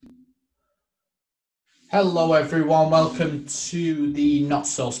Hello, everyone. Welcome to the Not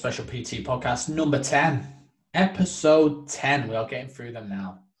So Special PT podcast number 10, episode 10. We are getting through them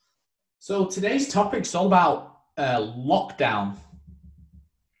now. So, today's topic is all about lockdown,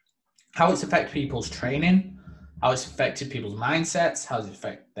 how it's affected people's training, how it's affected people's mindsets, how it's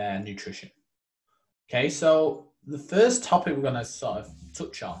affected their nutrition. Okay, so the first topic we're going to sort of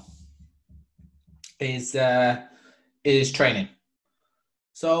touch on is training.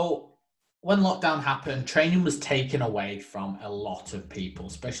 So, when lockdown happened, training was taken away from a lot of people,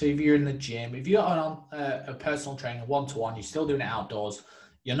 especially if you're in the gym. If you're on a personal trainer one-to-one, you're still doing it outdoors,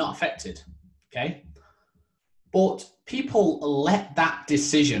 you're not affected, okay? But people let that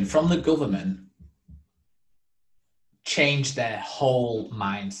decision from the government change their whole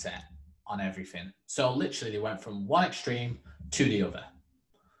mindset on everything. So literally they went from one extreme to the other.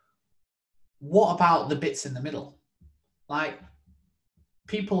 What about the bits in the middle? Like,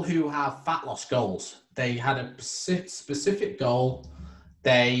 people who have fat loss goals, they had a specific goal.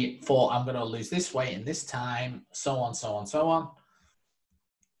 They thought, I'm going to lose this weight in this time, so on, so on, so on.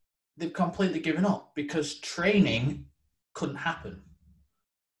 They've completely given up because training couldn't happen.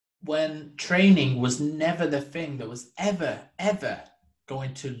 When training was never the thing that was ever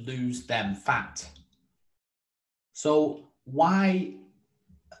going to lose them fat. So why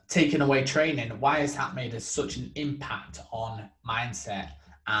taking away training? Why has that made such an impact on mindset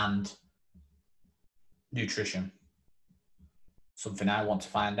and nutrition? Something I want to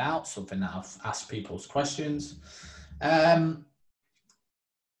find out, something that I've asked people's questions.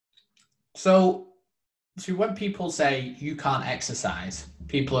 So when people say you can't exercise,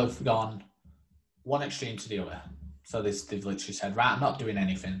 people have gone one extreme to the other. So they've literally said, right, I'm not doing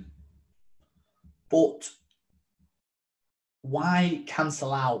anything. But why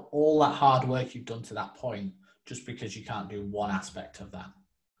cancel out all that hard work you've done to that point just because you can't do one aspect of that?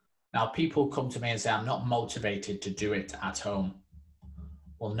 Now, people come to me and say, I'm not motivated to do it at home.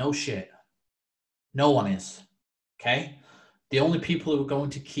 Well, no shit. No one is. Okay? The only people who are going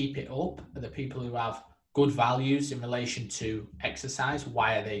to keep it up are the people who have good values in relation to exercise.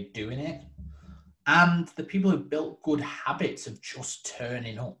 Why are they doing it? And the people who built good habits of just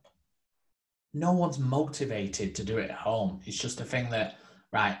turning up. No one's motivated to do it at home. It's just a thing that,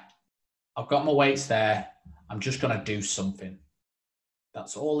 right, I've got my weights there. I'm just going to do something.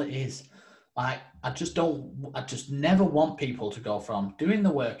 That's all it is. Like, I just never want people to go from doing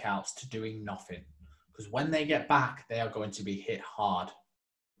the workouts to doing nothing. Because when they get back, they are going to be hit hard,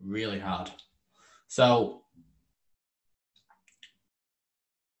 really hard. So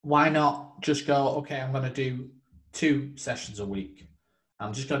why not just go, okay, I'm going to do 2 sessions a week.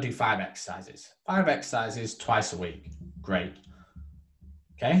 I'm just going to do 5 exercises. 5 exercises twice a week. Great.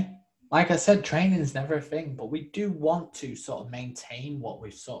 Okay. Like I said, training is never a thing, but we do want to sort of maintain what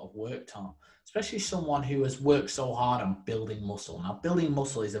we've sort of worked on, especially someone who has worked so hard on building muscle. Now, building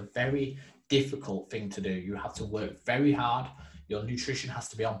muscle is a very difficult thing to do. You have to work very hard. Your nutrition has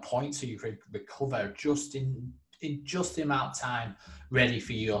to be on point so you can recover just in just the amount of time ready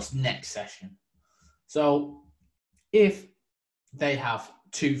for your next session. So if they have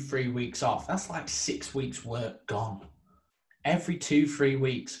 2-3 weeks off, that's like 6 weeks work gone. Every 2-3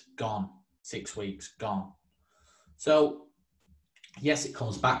 weeks gone. 6 weeks gone. So yes, it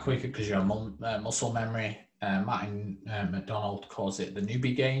comes back quicker because you have muscle memory. Martin McDonald calls it the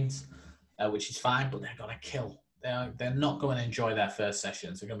newbie gains, which is fine, but they're going to kill. They're not going to enjoy their first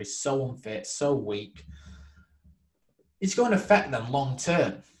sessions. They're going to be so unfit, so weak. It's going to affect them long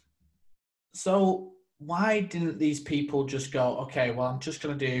term. So why didn't these people just go, okay, well, I'm just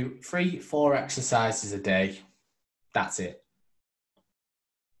going to do 3-4 exercises a day. That's it.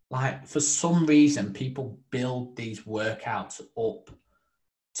 Like, for some reason, people build these workouts up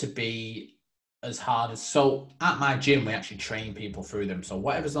to be as hard as... So at my gym, we actually train people through them. So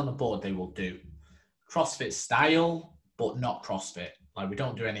whatever's on the board, they will do. CrossFit style, but not CrossFit. Like, we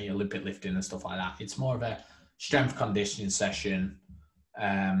don't do any Olympic lifting and stuff like that. It's more of a strength conditioning session.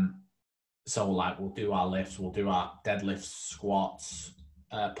 So like, we'll do our lifts, we'll do our deadlifts, squats,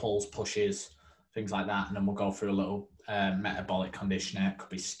 pulls, pushes, things like that. And then we'll go through a little metabolic conditioner. It could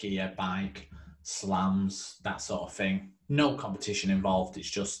be skier, bike, slams, that sort of thing. No competition involved. It's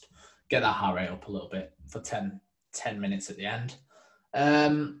just get that heart rate up a little bit for 10 minutes at the end.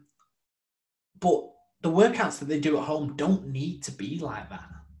 But the workouts that they do at home don't need to be like that.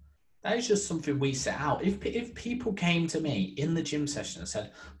 That is just something we set out. If people came to me in the gym session and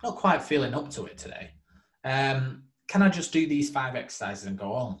said, I'm not quite feeling up to it today, can I just do these 5 exercises and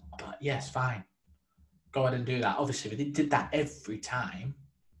go on? I'm like, yes, fine. Go ahead and do that. Obviously, if they did that every time,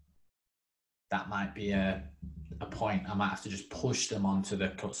 that might be a point. I might have to just push them onto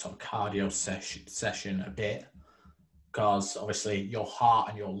the sort of cardio session a bit, because obviously your heart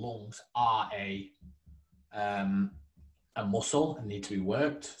and your lungs are a muscle and need to be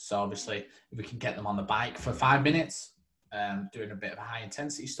worked. So obviously, if we can get them on the bike for 5 minutes, doing a bit of high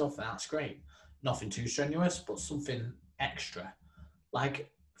intensity stuff, that's great. Nothing too strenuous, but something extra.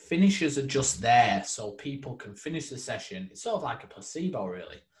 Like, finishers are just there so people can finish the session. It's sort of like a placebo,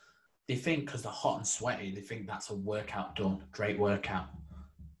 really. They think because they're hot and sweaty, they think that's a workout done. Great workout.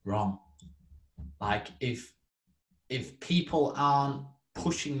 Wrong. Like, if people aren't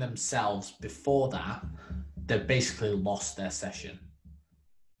pushing themselves before that, they've basically lost their session.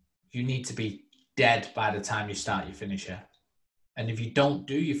 You need to be dead by the time you start your finisher. And if you don't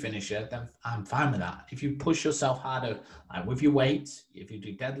do your finisher, then I'm fine with that. If you push yourself harder, like with your weights, if you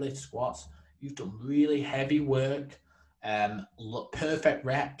do deadlift, squats, you've done really heavy work, perfect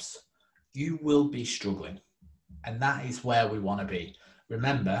reps, you will be struggling. And that is where we want to be.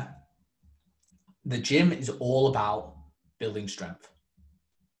 Remember, the gym is all about building strength.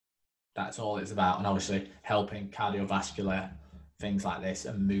 That's all it's about. And obviously helping cardiovascular things like this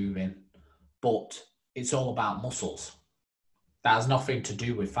and moving. But it's all about muscles. That has nothing to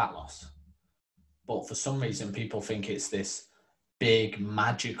do with fat loss. But for some reason, people think it's this big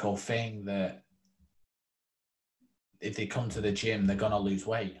magical thing that if they come to the gym, they're going to lose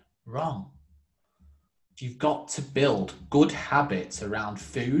weight. Wrong. You've got to build good habits around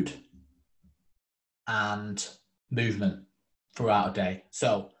food and movement throughout a day.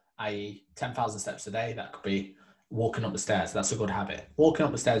 So, i.e. 10,000 steps a day, that could be walking up the stairs. That's a good habit. Walking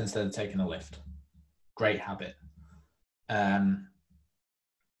up the stairs instead of taking a lift. Great habit.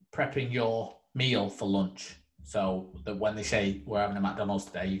 Prepping your meal for lunch, so that when they say we're having a McDonald's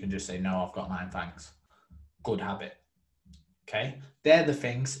today, you can just say, no, I've got mine, thanks. Good habit. Okay, they're the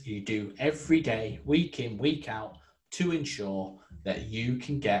things you do every day, week in, week out, to ensure that you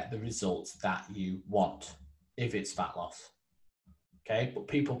can get the results that you want if it's fat loss. Okay, but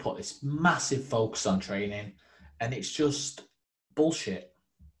people put this massive focus on training, and it's just bullshit.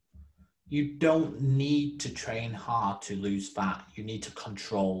 You don't need to train hard to lose fat. You need to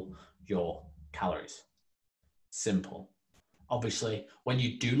control your calories. Simple. Obviously, when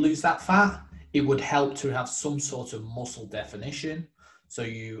you do lose that fat, it would help to have some sort of muscle definition. So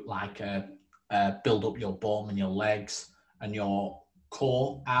you build up your bum and your legs and your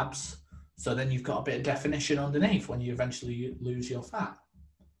core abs. So then you've got a bit of definition underneath when you eventually lose your fat.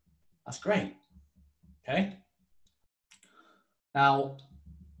 That's great. Okay. Now,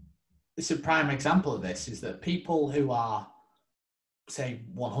 it's a prime example of this is that people who are, say,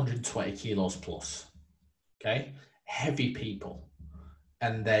 120 kilos plus, okay, heavy people,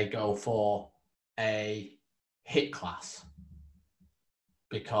 and they go for a HIIT class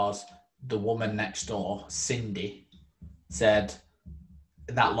because the woman next door, Cindy, said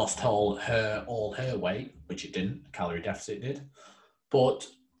that lost all her weight, which it didn't, calorie deficit did, but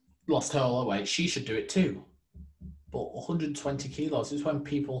lost all her weight, she should do it too. But 120 kilos is when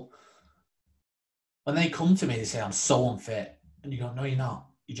people, when they come to me, they say, I'm so unfit. And you go, no, you're not.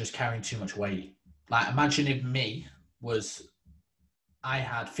 You're just carrying too much weight. Like, imagine if I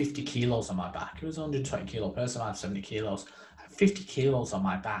had 50 kilos on my back. It was a 120 kilo person. I had 70 kilos. I had 50 kilos on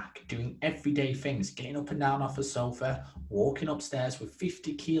my back, doing everyday things, getting up and down off the sofa, walking upstairs with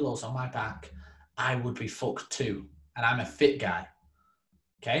 50 kilos on my back. I would be fucked too. And I'm a fit guy.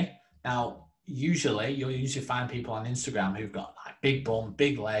 Okay. Now, usually you'll find people on Instagram who've got like big bum,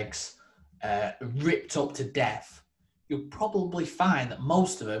 big legs, ripped up to death. You'll probably find that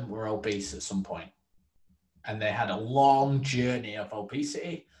most of them were obese at some point, and they had a long journey of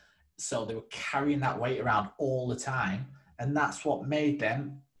obesity. So they were carrying that weight around all the time. And that's what made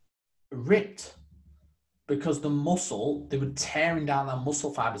them ripped, because the muscle, they were tearing down their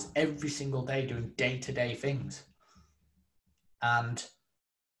muscle fibers every single day, doing day-to-day things. And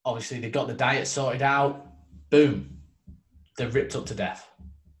obviously they got the diet sorted out, boom, they're ripped up to death.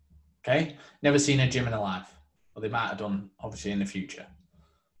 Okay, never seen a gym in their life. Well, they might have done, obviously, in the future.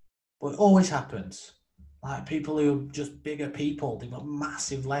 But it always happens. Like, people who are just bigger people, they've got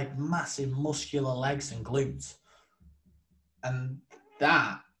massive legs, massive muscular legs and glutes. And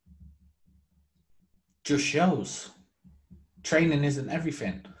that just shows training isn't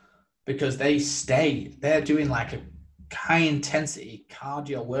everything, because they're doing like a high intensity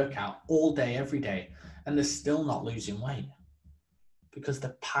cardio workout all day, every day, and they're still not losing weight because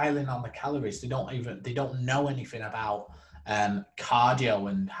they're piling on the calories. They don't know anything about cardio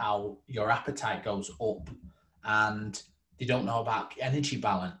and how your appetite goes up, and they don't know about energy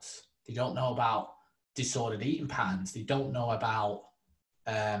balance. They don't know about disordered eating patterns. They don't know about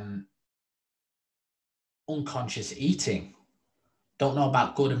unconscious eating, don't know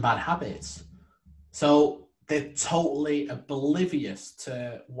about good and bad habits. So they're totally oblivious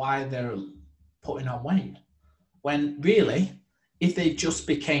to why they're putting on weight. When really, if they just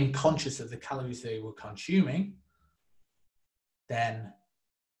became conscious of the calories they were consuming, then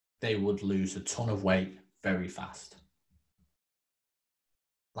they would lose a ton of weight very fast.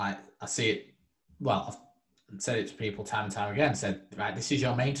 Like I see it, well, I've said it to people time and time again, said, right, this is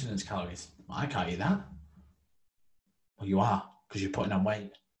your maintenance calories. Well, I can't eat that. Well, you are, because you're putting on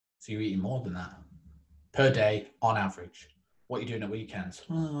weight. So you're eating more than that per day on average. What are you doing at weekends?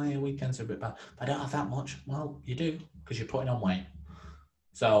 Oh, yeah, weekends are a bit bad. But I don't have that much. Well, you do, because you're putting on weight.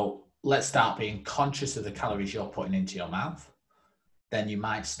 So let's start being conscious of the calories you're putting into your mouth. Then you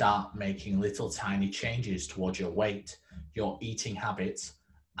might start making little tiny changes towards your weight, your eating habits,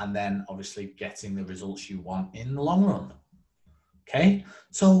 and then obviously getting the results you want in the long run. Okay?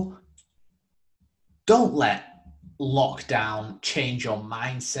 So don't let lockdown change your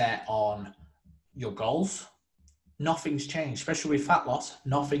mindset on your goals. Nothing's changed, especially with fat loss.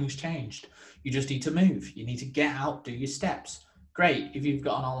 Nothing's changed. You just need to move. You need to get out, do your steps. Great. If you've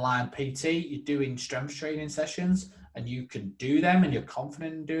got an online PT, you're doing strength training sessions and you can do them and you're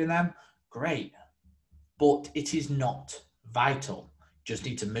confident in doing them, great. But it is not vital. You just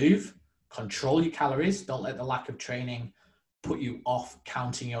need to move, control your calories. Don't let the lack of training put you off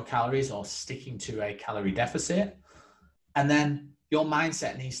counting your calories or sticking to a calorie deficit. And then your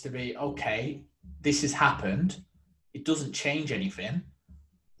mindset needs to be, okay, this has happened. It doesn't change anything.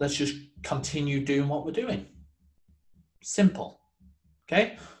 Let's just continue doing what we're doing. Simple.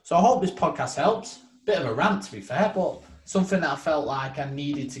 Okay. So I hope this podcast helps. Bit of a rant, to be fair, but something that I felt like I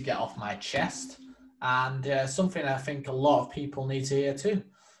needed to get off my chest, and something I think a lot of people need to hear too.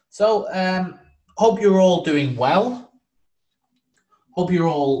 So hope you're all doing well. Hope you're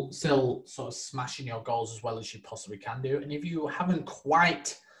all still sort of smashing your goals as well as you possibly can do. And if you haven't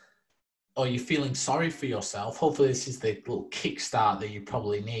quite, or you're feeling sorry for yourself, hopefully this is the little kickstart that you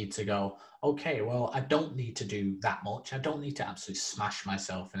probably need to go, okay, well, I don't need to do that much. I don't need to absolutely smash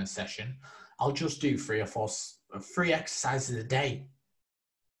myself in a session. I'll just do 3 or 4 free exercises a day.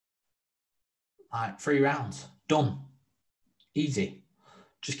 Like 3 rounds, done. Easy.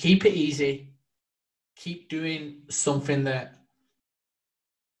 Just keep it easy. Keep doing something that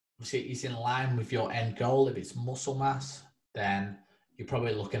obviously is in line with your end goal. If it's muscle mass, then you're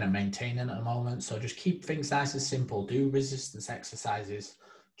probably looking at maintaining at the moment. So just keep things nice and simple. Do resistance exercises.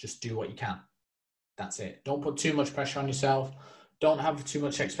 Just do what you can. That's it. Don't put too much pressure on yourself. Don't have too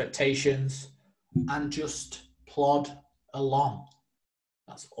much expectations, and just plod along.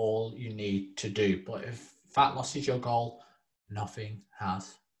 That's all you need to do. But if fat loss is your goal, nothing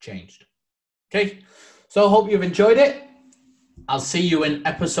has changed. Okay. So I hope you've enjoyed it. I'll see you in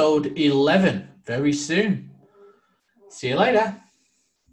episode 11 very soon. See you later.